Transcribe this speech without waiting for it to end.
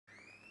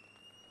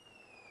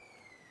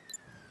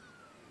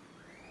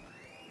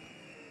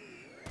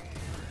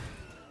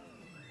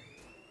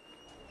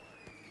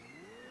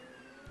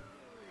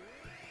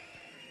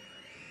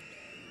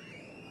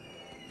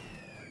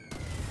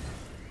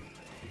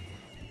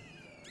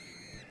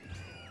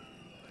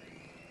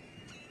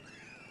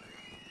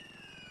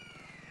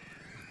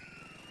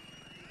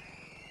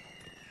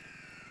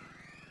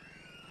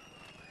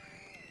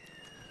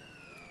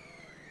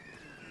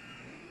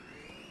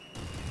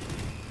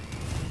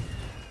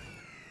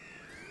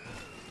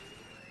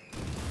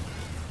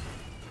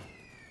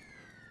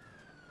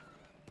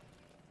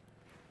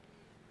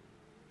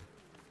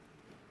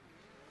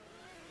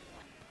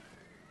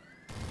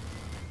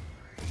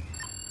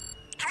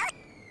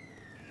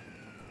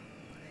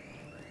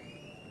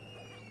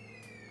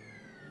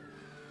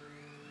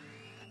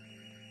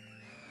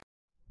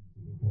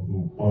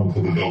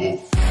onto the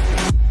double.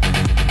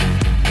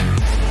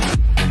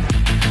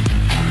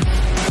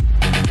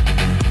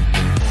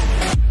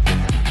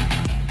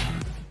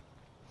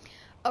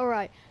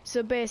 Alright,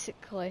 so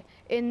basically,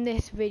 in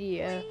this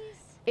video,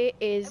 it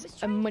is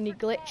a money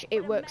glitch.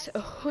 It works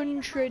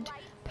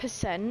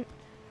 100%,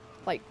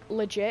 like,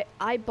 legit.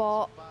 I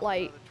bought,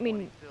 like,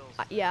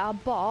 I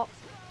bought,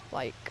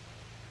 like,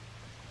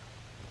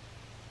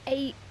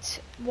 8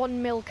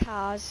 1 mil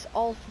cars,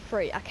 all for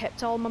free. I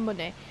kept all my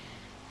money.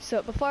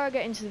 So before I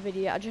get into the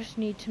video, I just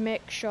need to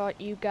make sure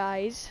you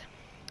guys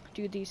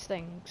do these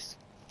things.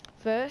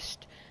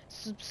 First,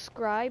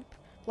 subscribe,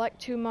 like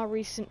 2 more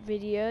recent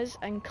videos,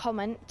 and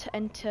comment to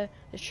enter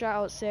the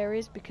shoutout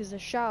series, because the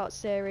shoutout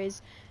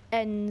series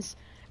ends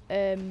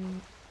at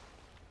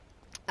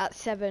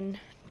 7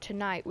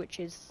 tonight,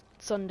 which is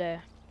Sunday.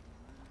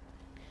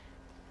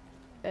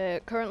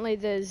 Currently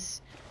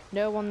there's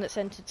no one that's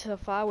entered so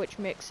far, which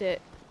makes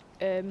it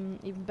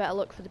even better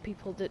luck for the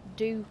people that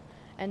do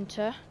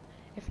enter.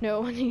 If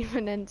no one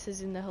even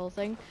enters in the whole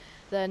thing,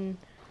 then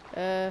it's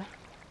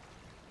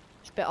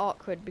a bit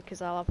awkward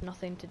because I'll have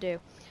nothing to do.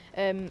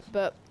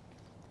 But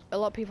a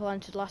lot of people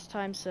entered last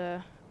time,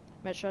 so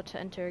make sure to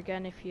enter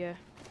again if you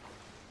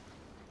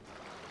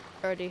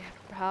already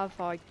have,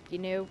 or you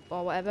knew,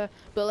 or whatever.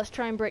 But let's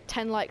try and break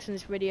 10 likes in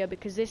this video,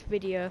 because this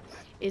video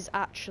is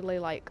actually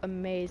like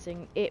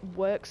amazing. It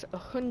works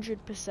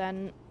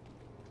 100%,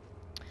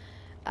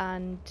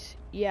 and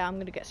yeah, I'm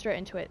gonna get straight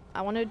into it.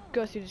 I want to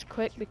go through this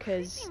quick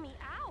because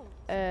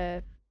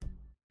it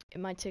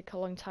might take a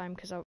long time,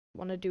 because I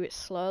want to do it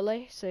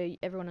slowly so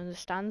everyone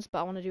understands, but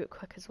I want to do it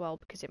quick as well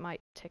because it might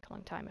take a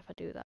long time if I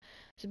do that.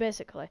 So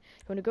basically,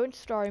 you want to go into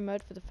story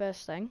mode for the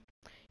first thing.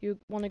 You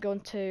want to go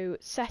into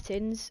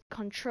settings,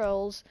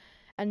 controls,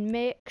 and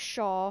make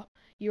sure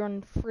you're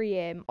on free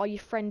aim, or your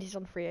friend is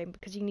on free aim,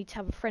 because you need to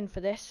have a friend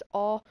for this.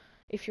 Or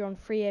if you're on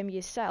free aim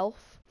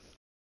yourself,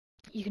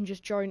 you can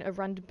just join a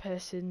random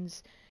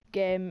person's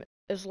game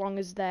as long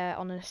as they're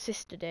on an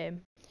assisted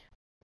aim.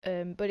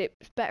 But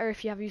it's better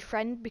if you have your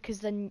friend, because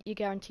then you're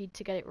guaranteed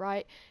to get it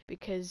right,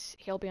 because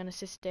he'll be on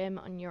assisted aim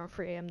and you're on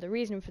free aim. The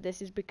reason for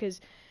this is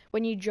because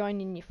when you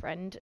join in your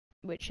friend,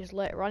 which is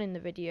later on in the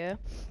video,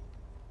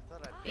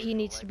 he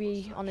needs to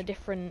be on a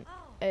different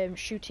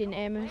shooting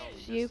aim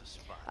as you.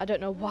 I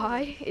don't know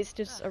why, it's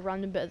just a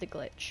random bit of the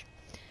glitch.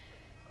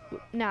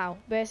 Now,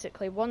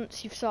 basically,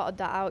 once you've sorted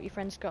that out, your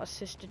friend's got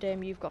assisted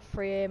aim, you've got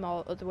free aim,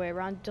 or other way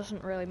around,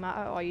 doesn't really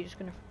matter, or you're just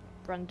going to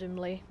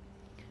randomly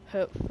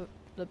hope for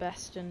the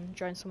best and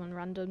join someone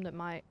random that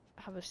might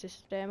have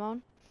assisted aim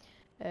on.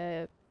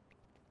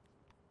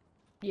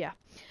 Yeah.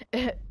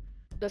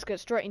 Let's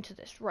get straight into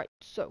this. Right,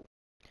 so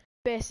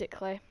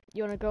basically,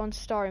 you want to go on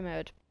story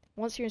mode.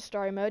 Once you're in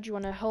story mode, you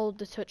want to hold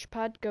the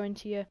touchpad, go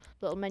into your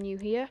little menu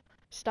here,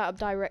 start up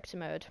director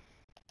mode.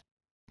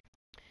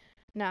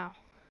 Now,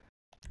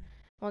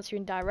 once you're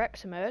in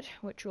director mode,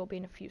 which will be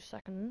in a few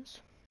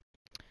seconds,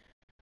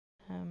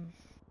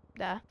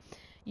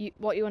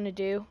 what you want to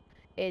do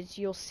is,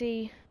 you'll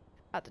see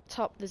at the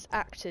top there's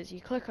actors.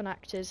 You click on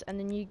actors and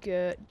then you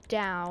go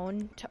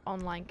down to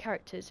online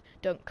characters.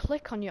 Don't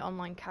click on your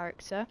online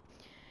character.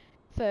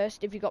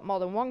 First, if you've got more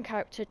than one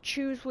character,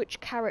 choose which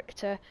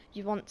character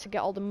you want to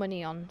get all the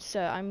money on.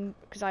 So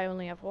because I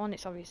only have one,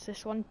 it's obvious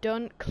this one.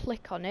 Don't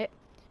click on it,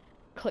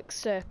 click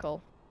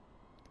circle.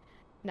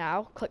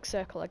 Now click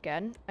circle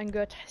again and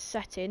go to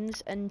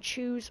settings and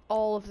choose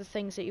all of the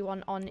things that you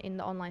want on in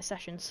the online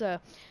session. So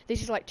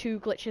this is like 2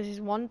 glitches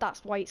in one.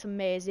 That's why it's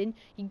amazing.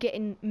 You're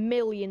getting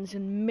millions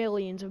and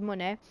millions of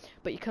money,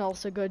 but you can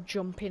also go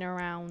jumping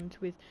around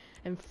with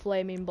and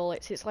flaming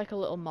bullets. It's like a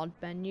little mod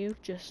menu,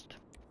 just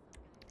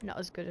not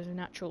as good as an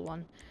actual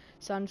one.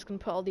 So I'm just gonna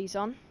put all these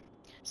on.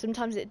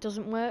 Sometimes it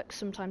doesn't work,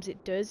 sometimes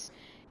it does.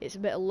 It's a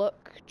bit of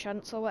luck,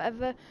 chance, or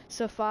whatever.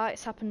 So far,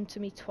 it's happened to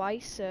me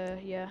twice.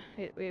 Yeah,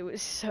 it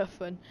was so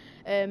fun.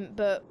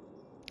 But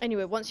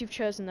anyway, once you've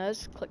chosen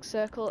those, click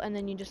circle, and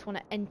then you just want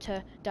to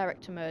enter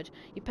director mode.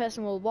 Your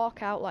person will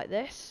walk out like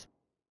this.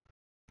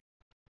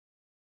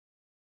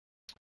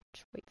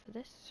 Just wait for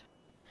this.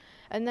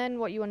 And then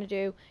what you want to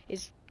do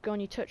is go on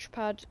your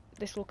touchpad.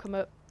 This will come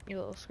up, your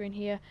little screen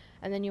here,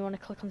 and then you want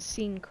to click on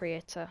scene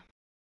creator.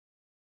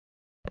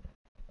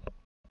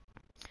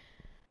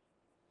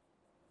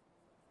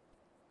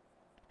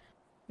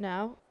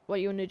 Now,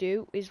 what you want to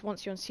do is,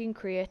 once you're on scene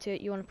creator,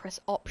 you want to press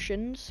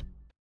options.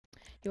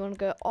 You want to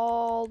go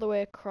all the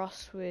way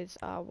across with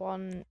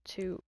R1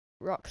 to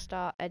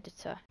Rockstar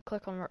Editor.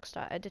 Click on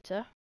Rockstar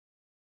Editor,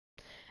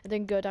 and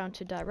then go down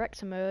to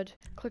director mode.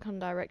 Click on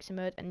director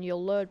mode, and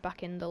you'll load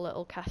back in the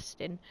little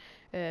casting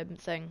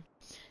thing.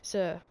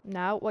 So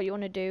now, what you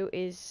want to do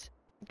is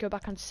go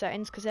back on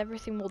settings, because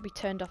everything will be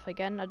turned off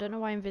again. I don't know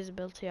why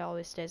invisibility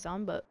always stays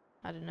on, but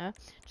I don't know,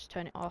 just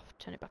turn it off,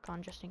 turn it back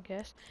on just in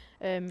case.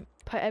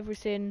 Put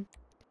everything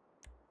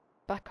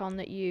back on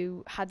that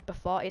you had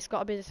before. It's got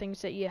to be the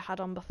things that you had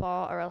on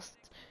before, or else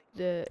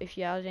if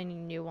you add any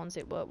new ones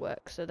it won't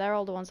work. So they're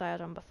all the ones I had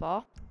on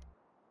before.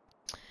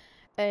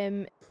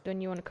 Then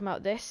you want to come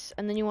out this,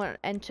 and then you want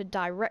to enter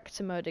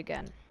director mode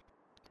again.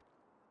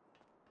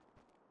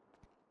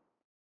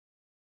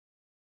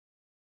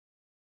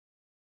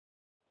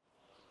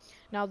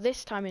 Now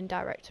this time in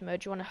director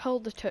mode, you want to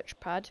hold the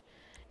touchpad,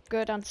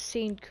 go down to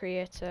scene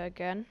creator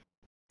again,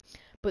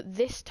 but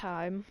this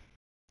time,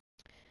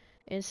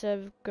 instead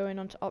of going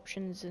on to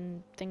options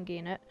and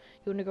thingy it,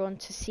 you want to go on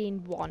to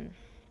scene 1.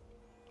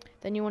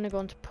 Then you want to go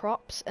on to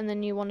props, and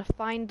then you want to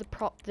find the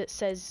prop that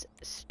says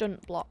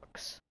stunt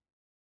blocks.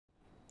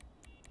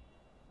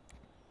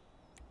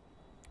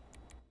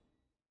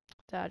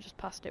 There, I just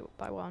passed it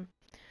by 1.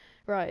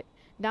 Right,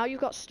 now you've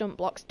got stunt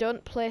blocks.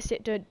 Don't place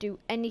it, don't do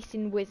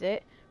anything with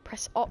it.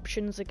 Press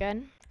options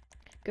again.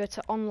 Go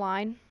to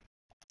online.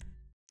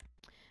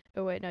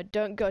 Oh wait, no,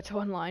 don't go to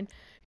online.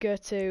 Go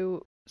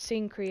to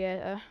scene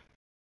creator.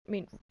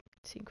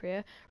 Scene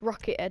creator.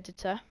 Rocket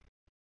editor.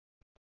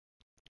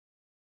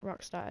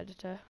 Rockstar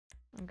editor.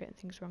 I'm getting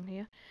things wrong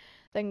here.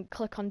 Then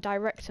click on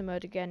director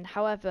mode again.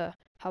 However,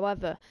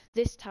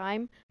 this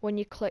time when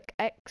you click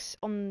X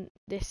on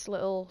this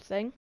little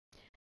thing,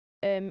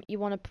 you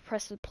want to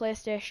press the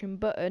PlayStation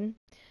button,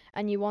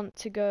 and you want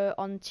to go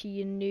onto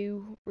your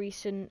new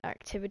recent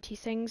activity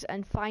things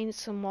and find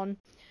someone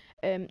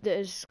that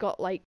has got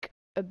like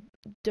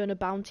done a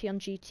bounty on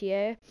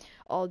GTA,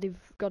 or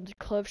they've gone to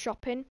clothes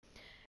shopping.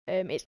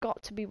 It's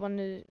got to be one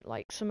of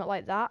like something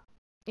like that.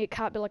 It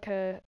can't be like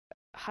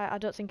I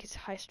don't think it's a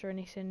heist or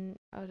anything.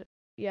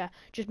 Yeah,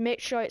 just make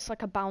sure it's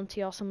like a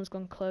bounty, or someone's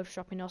gone clothes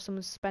shopping, or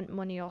someone's spent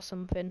money or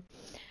something.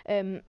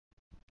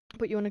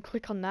 But you want to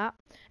click on that,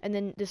 and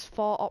then there's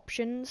 4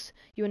 options.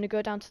 You want to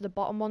go down to the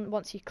bottom one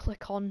once you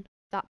click on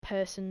that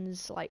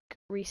person's like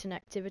recent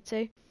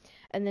activity,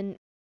 and then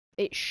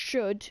it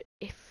should,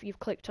 if you've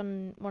clicked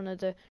on one of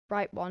the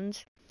right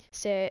ones,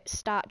 say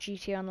start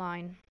GTA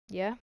Online.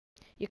 Yeah,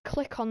 you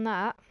click on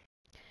that,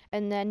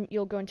 and then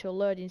you'll go into a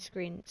loading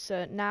screen.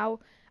 So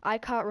now I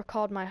can't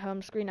record my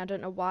home screen. I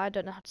don't know why. I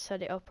don't know how to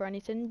set it up or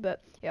anything,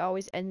 but it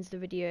always ends the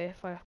video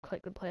if I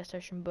click the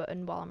PlayStation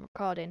button while I'm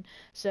recording.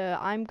 So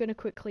I'm going to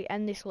quickly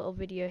end this little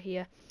video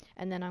here,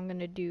 and then I'm going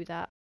to do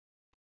that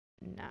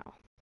now.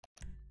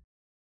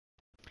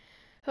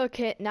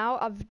 Okay, now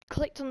I've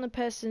clicked on the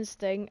person's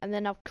thing, and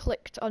then I've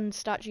clicked on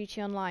Start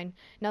GTA Online.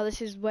 Now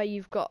this is where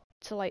you've got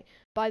to like,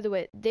 by the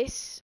way,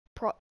 this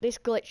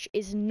glitch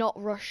is not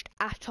rushed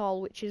at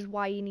all, which is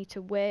why you need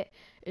to wait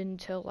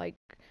until like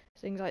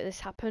things like this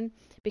happen,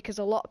 because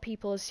a lot of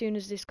people, as soon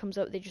as this comes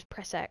up, they just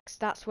press X.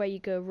 That's where you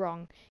go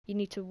wrong. You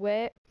need to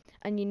wait,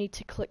 and you need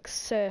to click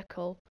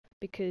circle,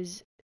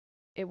 because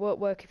it won't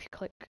work if you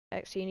click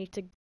X. So you need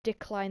to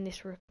decline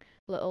this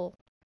little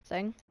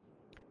thing,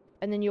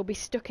 and then you'll be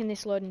stuck in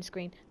this loading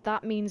screen.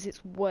 That means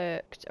it's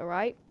worked.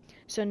 Alright,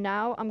 so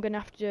now I'm gonna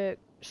have to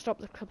stop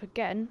the clip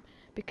again,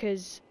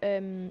 because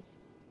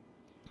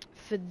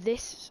for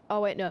this,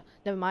 oh wait, no,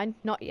 never mind,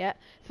 not yet.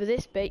 For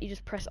this bit, you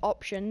just press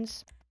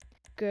options,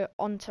 go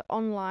onto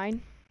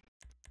online.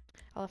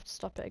 I'll have to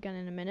stop it again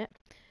in a minute.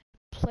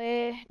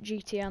 Play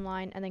GTA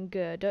Online, and then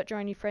go. Don't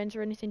join your friends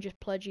or anything, just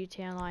play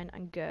GTA Online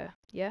and go.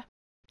 Yeah?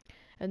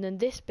 And then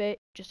this bit,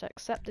 just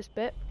accept this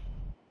bit,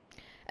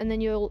 and then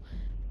you'll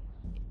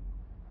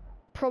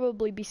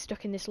probably be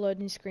stuck in this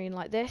loading screen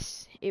like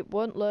this. It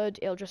won't load,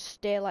 it'll just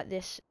stay like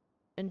this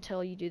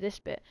until you do this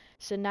bit.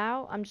 So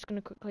now I'm just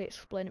going to quickly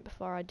explain it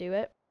before I do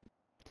it.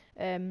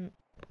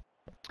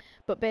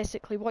 But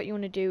basically what you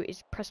want to do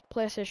is press the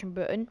PlayStation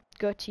button,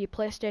 go to your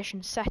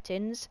PlayStation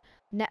settings,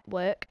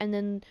 network, and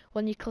then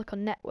when you click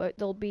on network,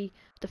 there'll be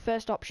the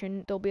first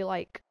option, there'll be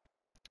like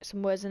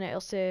some words in it, it'll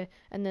say,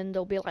 and then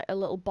there'll be like a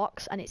little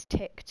box and it's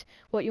ticked.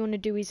 What you want to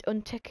do is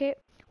untick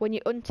it. When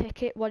you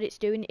untick it, what it's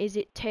doing is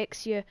it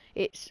takes you,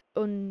 it's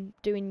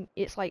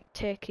like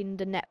taking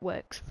the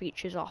network's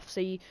features off,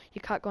 so you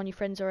can't go on your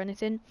friends or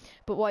anything.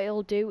 But what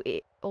it'll do,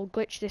 it'll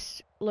glitch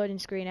this loading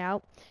screen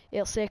out.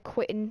 It'll say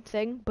quitting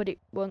thing, but it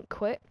won't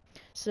quit.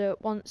 So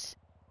once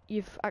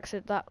you've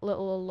accepted that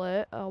little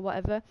alert or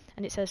whatever,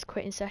 and it says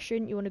quitting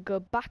session, you want to go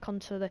back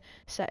onto the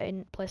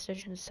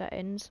PlayStation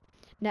settings,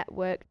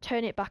 network,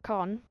 turn it back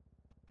on.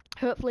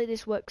 Hopefully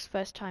this works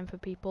first time for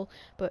people,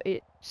 but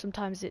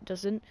sometimes it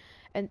doesn't.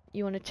 And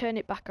you want to turn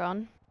it back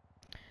on,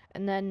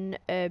 and then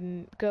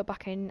go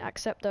back in,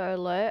 accept the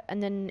alert,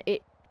 and then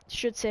it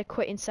should say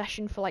quitting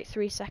session for like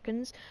 3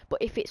 seconds.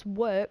 But if it's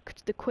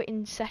worked, the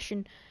quitting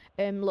session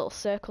little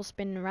circle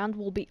spinning around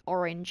will be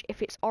orange.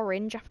 If it's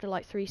orange after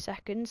like 3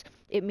 seconds,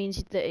 it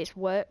means that it's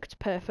worked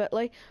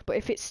perfectly. But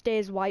if it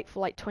stays white for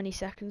like 20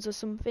 seconds or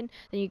something,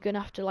 then you're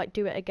gonna have to like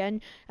do it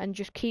again and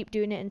just keep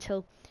doing it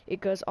until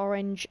it goes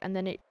orange, and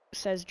then it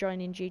says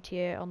joining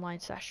GTA Online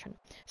session.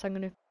 So I'm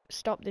gonna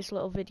stop this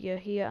little video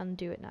here and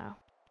do it now.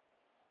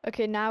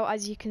 Okay, now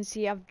as you can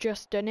see, I've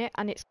just done it,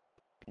 and it's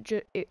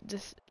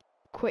this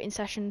quitting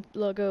session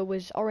logo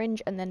was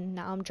orange, and then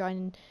now I'm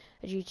joining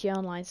a GTA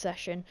Online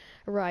session.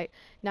 Right,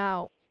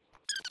 now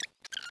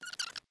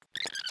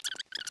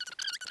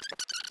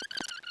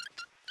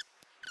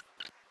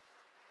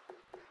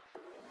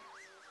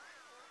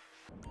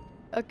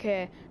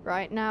okay,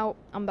 right, now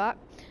I'm back,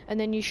 and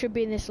then you should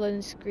be in this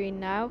loading screen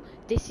now.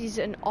 This is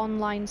an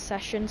online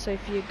session, so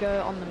if you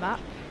go on the map,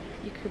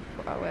 you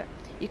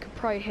could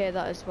probably hear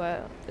that as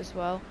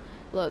well.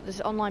 Look,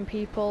 there's online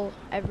people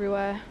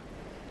everywhere.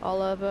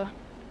 all over.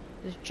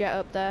 There's jet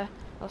up there.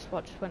 That's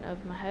what just went over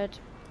my head.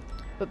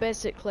 But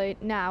basically,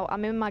 now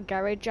I'm in my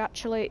garage.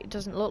 Actually, it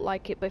doesn't look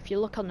like it, but if you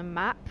look on the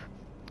map,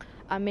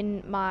 I'm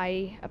in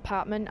my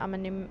apartment. I'm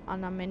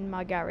in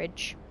my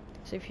garage.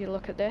 So if you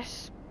look at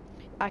this,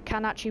 I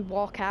can actually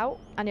walk out,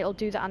 and it'll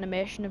do the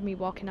animation of me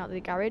walking out of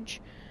the garage.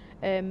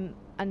 And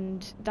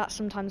that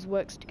sometimes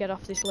works to get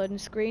off this loading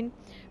screen.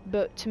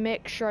 But to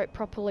make sure it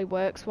properly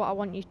works, what I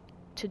want you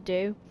to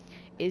do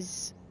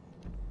is,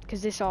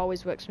 because this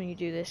always works when you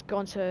do this, go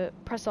on to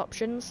press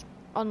options,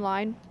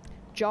 online,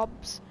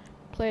 jobs,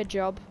 play a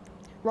job,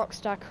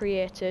 Rockstar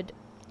created,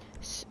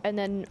 and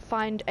then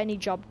find any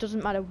job.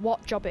 Doesn't matter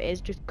what job it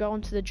is, just go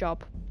onto the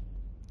job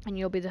and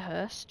you'll be the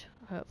host,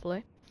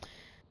 hopefully.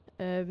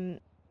 And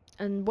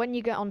when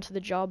you get onto the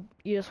job,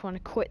 you just want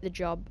to quit the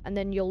job, and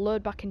then you'll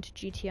load back into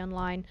GTA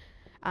Online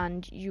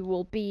and you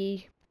will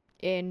be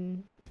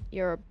in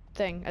your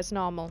thing as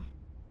normal.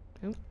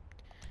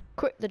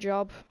 Quit the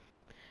job,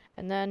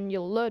 and then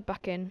you'll load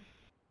back in,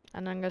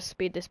 and I'm going to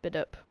speed this bit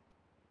up.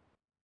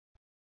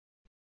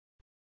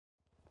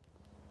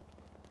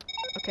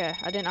 Okay,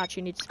 I didn't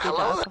actually need to speed that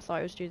up. I thought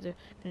I was going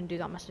to do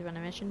that massive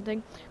animation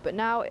thing. But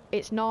now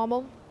it's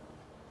normal.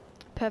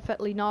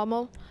 Perfectly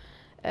normal.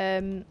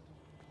 And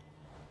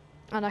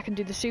I can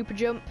do the super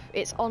jump.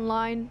 It's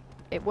online.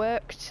 It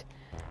worked.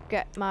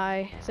 Get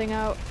my thing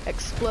out.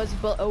 Explodes the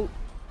bullet. Oh,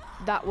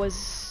 that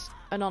was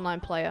an online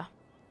player.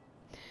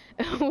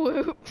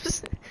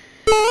 Whoops.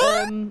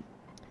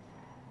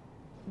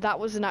 That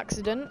was an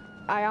accident.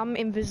 I am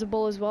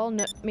invisible as well.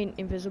 No, I mean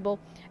invisible.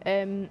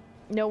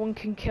 No one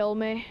can kill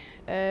me.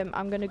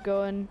 I'm gonna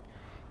go and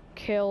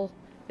kill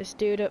this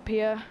dude up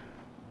here.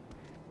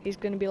 He's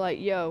gonna be like,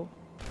 yo,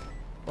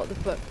 what the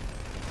fuck?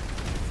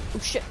 Oh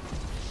shit.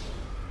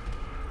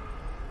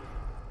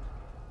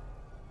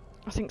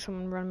 I think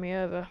someone ran me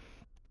over.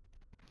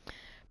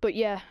 But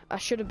yeah, I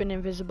should have been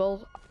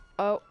invisible.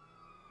 Oh,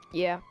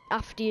 yeah.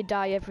 After you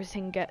die,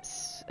 everything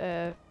gets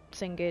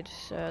thingied,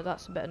 so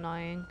that's a bit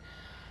annoying.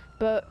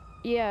 But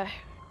yeah,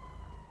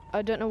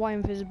 I don't know why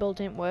invisible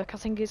didn't work. I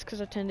think it's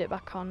because I turned it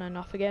back on and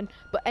off again.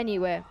 But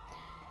anyway,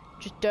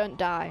 just don't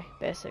die,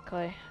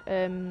 basically.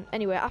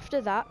 Anyway,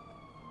 after that,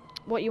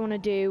 what you want to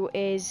do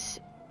is,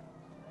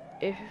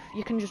 if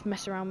you can just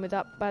mess around with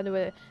that. By the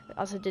way,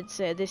 as I did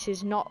say, this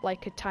is not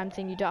like a time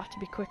thing. You don't have to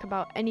be quick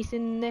about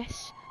anything in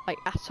this, like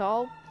at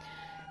all.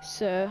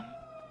 So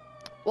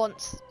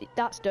once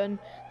that's done,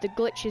 the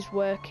glitch is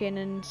working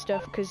and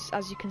stuff, because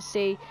as you can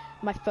see,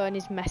 my phone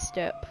is messed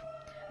up.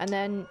 And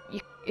then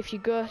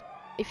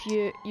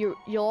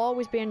you'll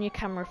always be on your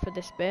camera for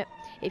this bit.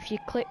 If you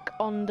click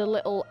on the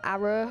little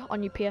arrow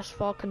on your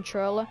PS4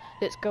 controller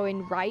that's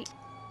going right,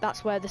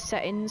 that's where the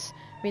settings,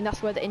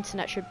 that's where the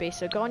internet should be.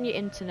 So go on your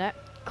internet,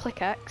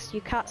 click X.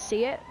 You can't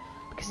see it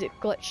because it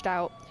glitched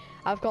out.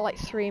 I've got like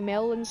 3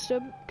 mil and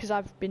stuff because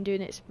I've been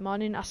doing it this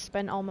morning. I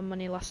spent all my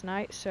money last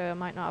night, so I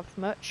might not have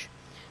much.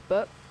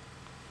 But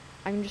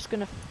I'm just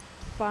gonna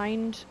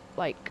find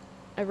like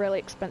a really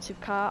expensive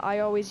car. I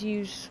always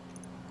use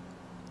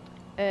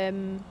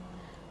the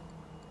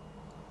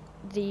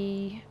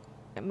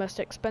most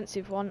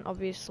expensive one,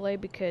 obviously,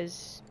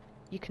 because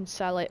you can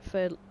sell it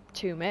for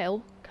 2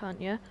 mil,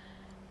 can't you?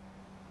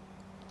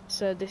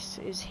 So this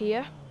is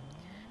here.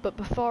 But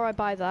before I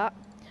buy that,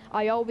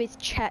 I always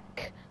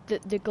check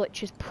that the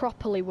glitches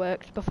properly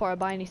worked before I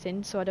buy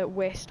anything, so I don't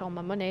waste all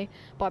my money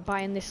by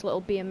buying this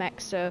little BMX.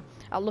 So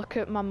I look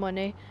at my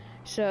money.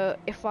 So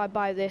if I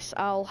buy this,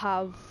 I'll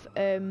have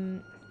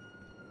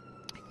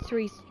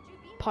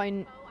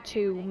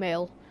 3.2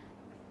 mil,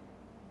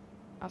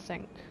 I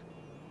think.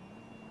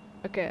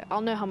 Okay, I'll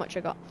know how much I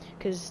got,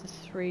 because the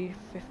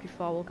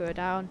 354 will go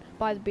down.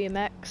 Buy the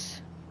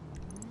BMX.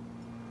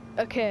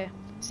 Okay,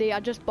 see,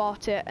 I just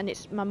bought it and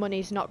my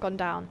money's not gone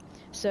down,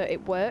 so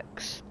it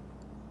works.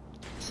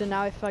 So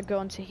now if I go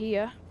onto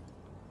here,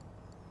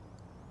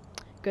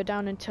 go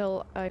down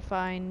until I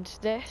find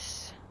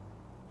this,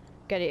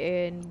 get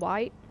it in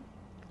white,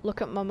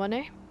 look at my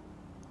money.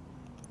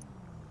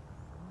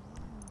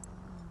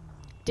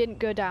 Didn't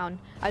go down.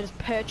 I just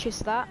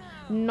purchased that.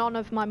 None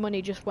of my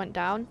money just went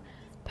down.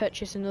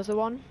 Purchase another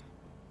one.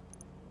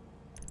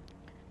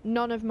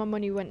 None of my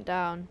money went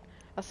down.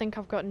 I think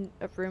I've got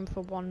a room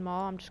for one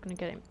more. I'm just gonna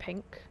get it in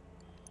pink.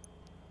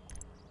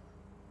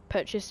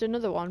 Purchased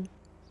another one.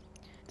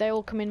 They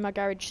all come in my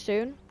garage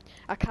soon.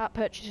 I can't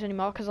purchase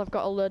anymore because I've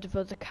got a load of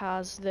other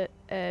cars that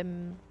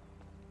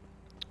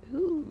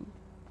ooh,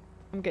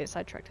 I'm getting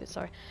sidetracked here,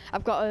 sorry.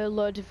 I've got a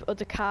load of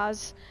other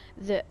cars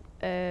that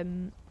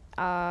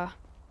are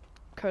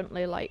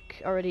currently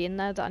like already in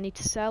there that I need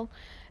to sell.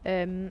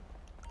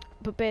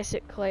 But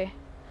basically,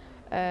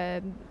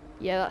 yeah,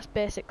 that's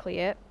basically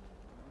it.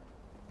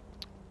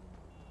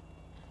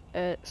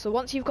 So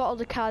once you've got all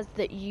the cars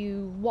that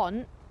you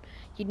want,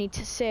 you need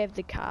to save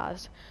the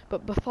cars.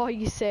 But before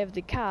you save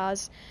the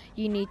cars,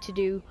 you need to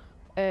do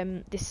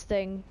this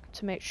thing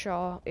to make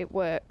sure it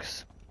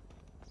works.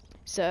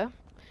 So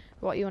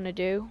what you want to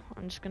do,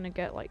 I'm just gonna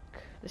get like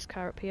this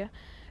car up here.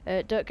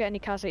 Don't get any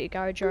cars at your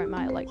garage or it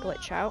might like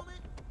glitch out.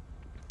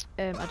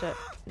 I don't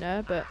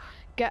know, but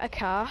get a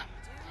car,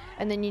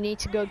 and then you need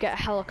to go get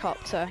a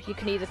helicopter. You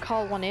can either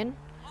call one in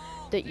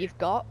that you've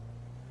got.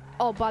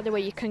 Oh, by the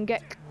way, you can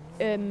get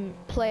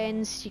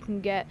planes, you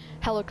can get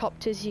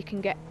helicopters, you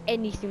can get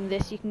anything.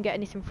 You can get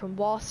anything from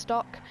war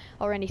stock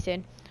or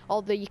anything.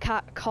 Although you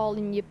can't call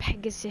in your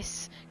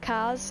Pegasus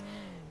cars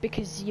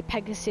because your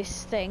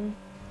Pegasus thing,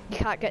 you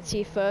can't get to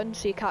your phone,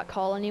 so you can't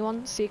call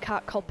anyone, so you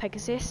can't call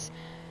Pegasus.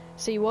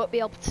 So you won't be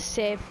able to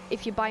save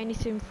if you buy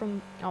anything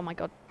from. Oh my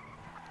god!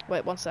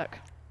 Wait 1 sec.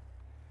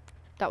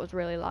 That was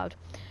really loud.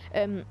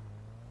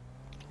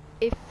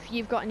 If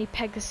you've got any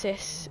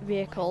Pegasus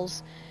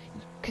vehicles,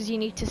 because you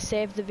need to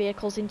save the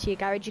vehicles into your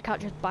garage, you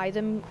can't just buy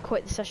them,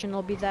 quit the session,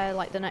 they'll be there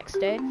like the next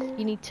day.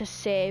 You need to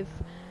save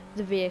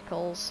the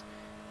vehicles,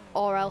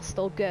 or else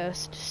they'll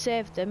ghost. To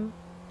save them,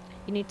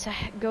 you need to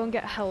go and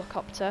get a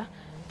helicopter.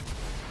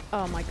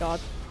 Oh my god.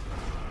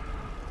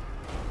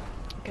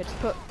 Okay, just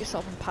put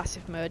yourself in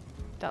passive mode.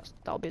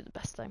 That'll be the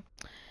best thing.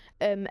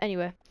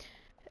 Anyway,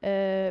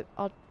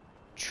 I'll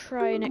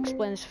try and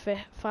explain this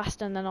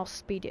fast and then I'll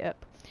speed it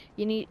up.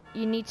 You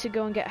need to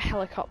go and get a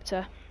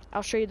helicopter.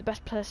 I'll show you the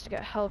best place to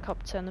get a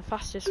helicopter, and the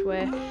fastest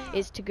way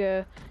is to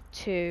go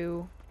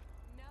to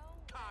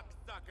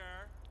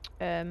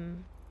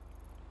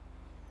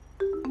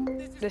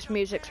this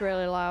music's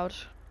really loud.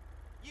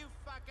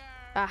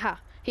 Aha,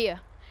 here.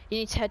 You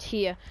need to head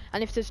here,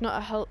 and if there's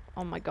not a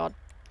oh my god.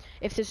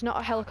 If there's not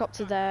a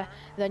helicopter there,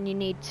 then you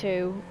need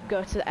to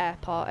go to the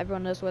airport.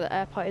 Everyone knows where the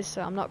airport is,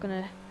 so I'm not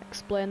going to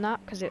explain that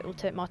because it will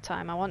take more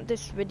time. I want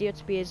this video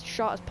to be as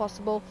short as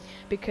possible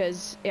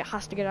because it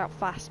has to get out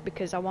fast,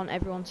 because I want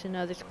everyone to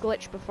know this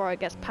glitch before it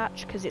gets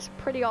patched, because it's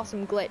a pretty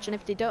awesome glitch, and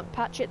if they don't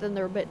patch it, then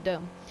they're a bit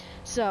dumb.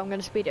 So I'm going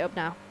to speed it up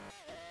now.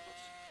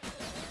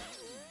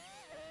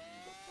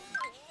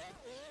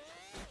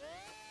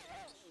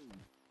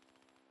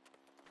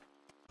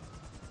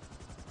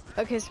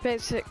 Okay, so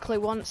basically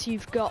once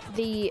you've got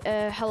the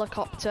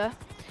helicopter,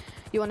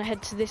 you want to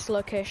head to this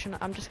location.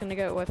 I'm just going to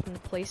go away from the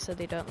police so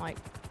they don't like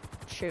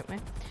shoot me.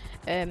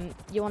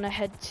 You want to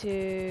head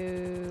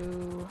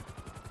to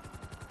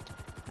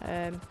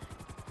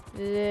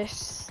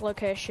this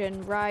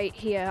location right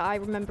here. I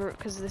remember it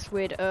because of this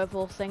weird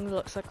oval thing that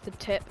looks like the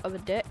tip of a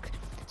dick.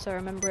 So I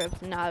remember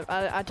it. No,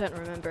 I don't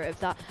remember it of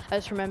that. I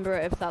just remember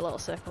it of that little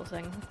circle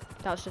thing.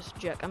 That was just a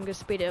joke. I'm going to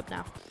speed it up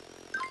now.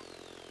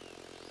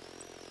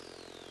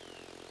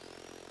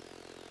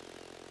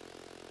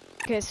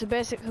 Okay, so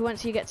basically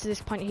once you get to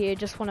this point here, you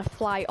just want to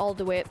fly all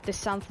the way up. This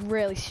sounds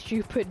really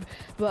stupid,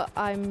 but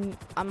I'm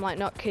like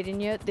not kidding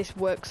you. This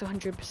works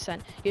 100%.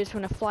 You just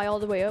want to fly all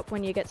the way up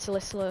when you get to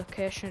this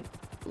location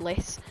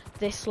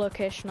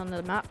on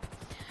the map.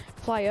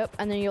 Fly up,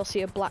 and then you'll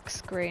see a black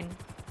screen.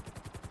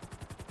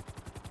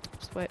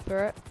 Just wait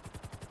for it.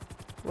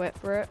 Wait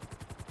for it.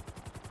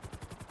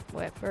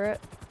 Wait for it.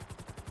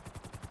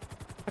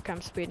 Okay, I'm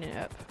speeding it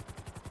up.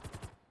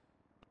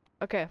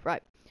 Okay,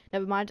 right.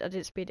 Never mind, I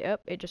didn't speed it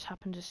up, it just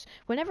happened to...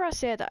 Whenever I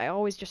say that, it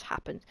always just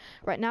happens.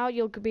 Right now,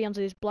 you'll be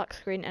onto this black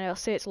screen, and it'll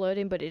say it's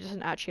loading, but it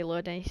doesn't actually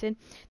load anything.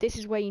 This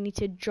is where you need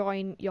to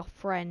join your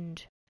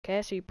friend.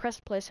 Okay, so you press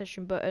the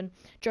PlayStation button,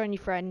 join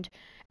your friend,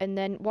 and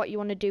then what you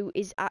want to do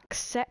is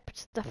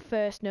accept the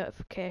first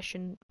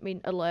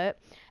alert,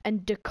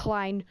 and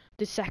decline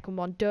the second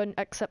one. Don't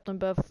accept them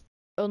both,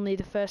 only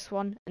the first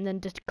one, and then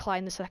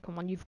decline the second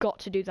one. You've got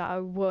to do that, or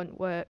it won't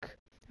work.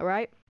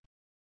 Alright?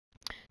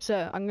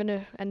 So I'm going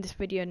to end this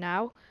video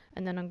now,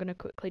 and then I'm going to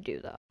quickly do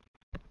that.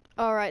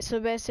 Alright, so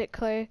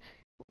basically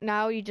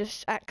now you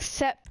just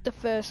accept the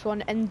first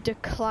one and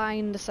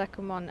decline the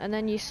second one, and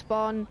then you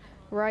spawn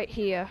right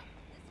here.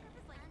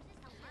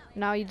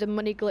 Now the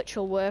money glitch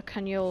will work,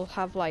 and you'll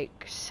have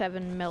like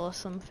 7 mil or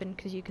something,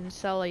 because you can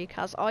sell all your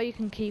cars, or you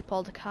can keep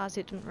all the cars.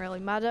 It doesn't really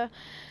matter,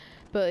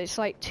 but it's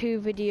like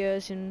 2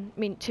 glitches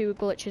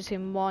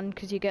in one,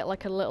 because you get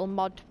like a little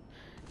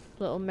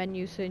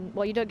menu thing.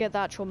 Well, you don't get the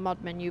actual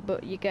mod menu,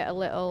 but you get a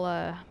little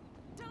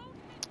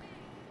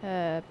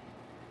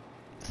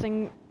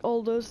thing,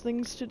 all those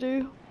things to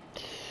do,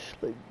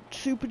 like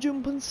super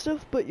jump and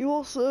stuff, but you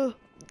also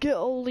get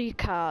all the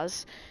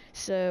cars.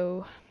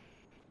 So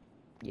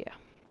yeah.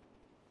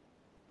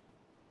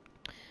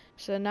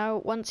 So now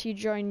once you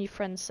join your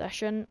friend's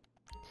session,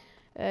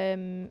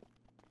 you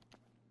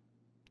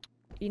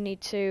need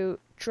to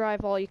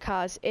drive all your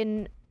cars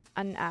in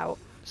and out.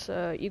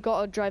 So you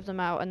gotta drive them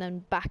out and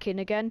then back in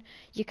again.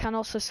 You can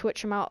also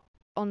switch them out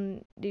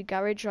on the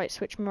garage, like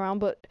switch them around,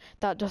 but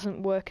that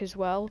doesn't work as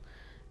well.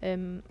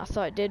 I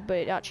thought it did, but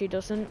it actually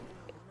doesn't.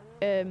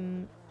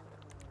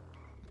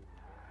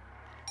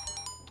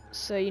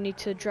 So you need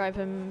to drive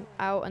them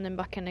out and then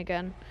back in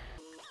again.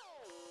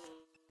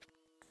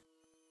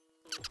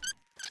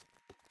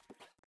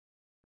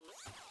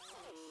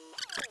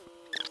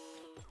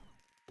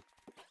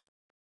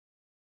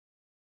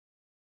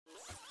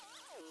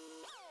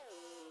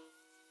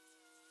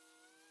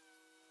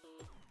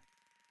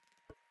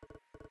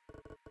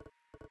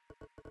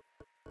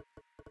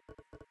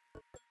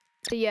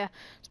 So yeah,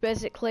 it's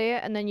basically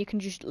it, and then you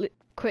can just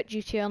quit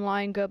GTA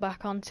Online, go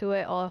back onto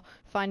it, or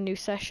find new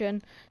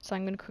session. So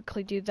I'm going to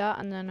quickly do that,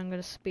 and then I'm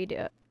going to speed it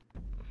up.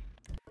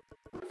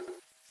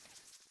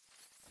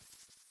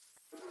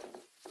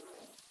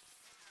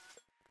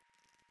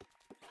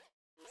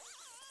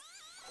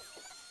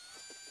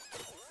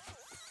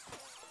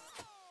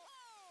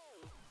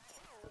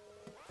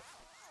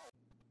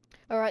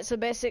 Alright, so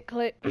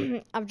basically,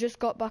 I've just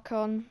got back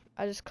on.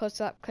 I just closed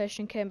the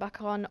application, came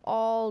back on.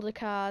 All the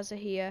cars are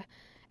here.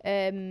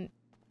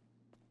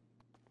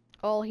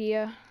 All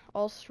here,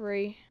 all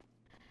three.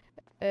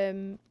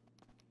 The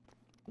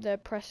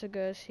presser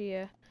goes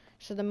here.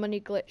 So the money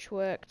glitch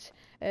worked.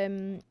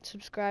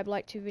 Subscribe,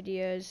 like 2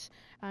 videos,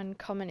 and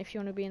comment if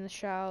you want to be in the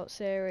shout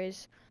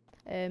series.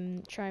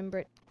 Try and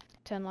break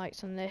 10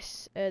 likes on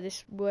this.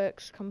 This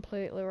works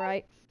completely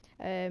right.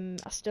 I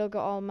still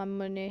got all my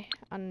money,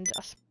 and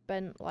I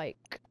spent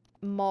like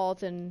more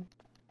than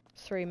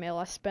 3 mil.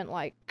 I spent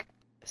like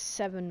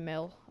 7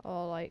 mil,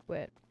 or like,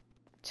 wait,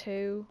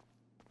 2,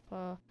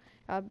 or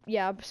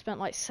yeah, I spent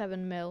like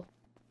 7 mil.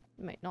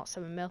 Not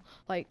 7 mil,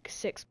 like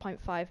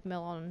 6.5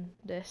 mil on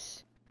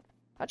this.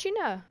 Actually,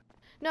 no,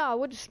 I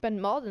would have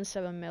spent more than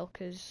 7 mil,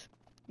 because,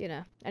 you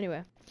know,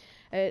 anyway,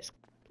 it's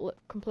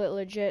completely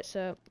legit.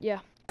 So yeah.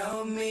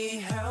 Help me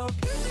help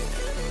you.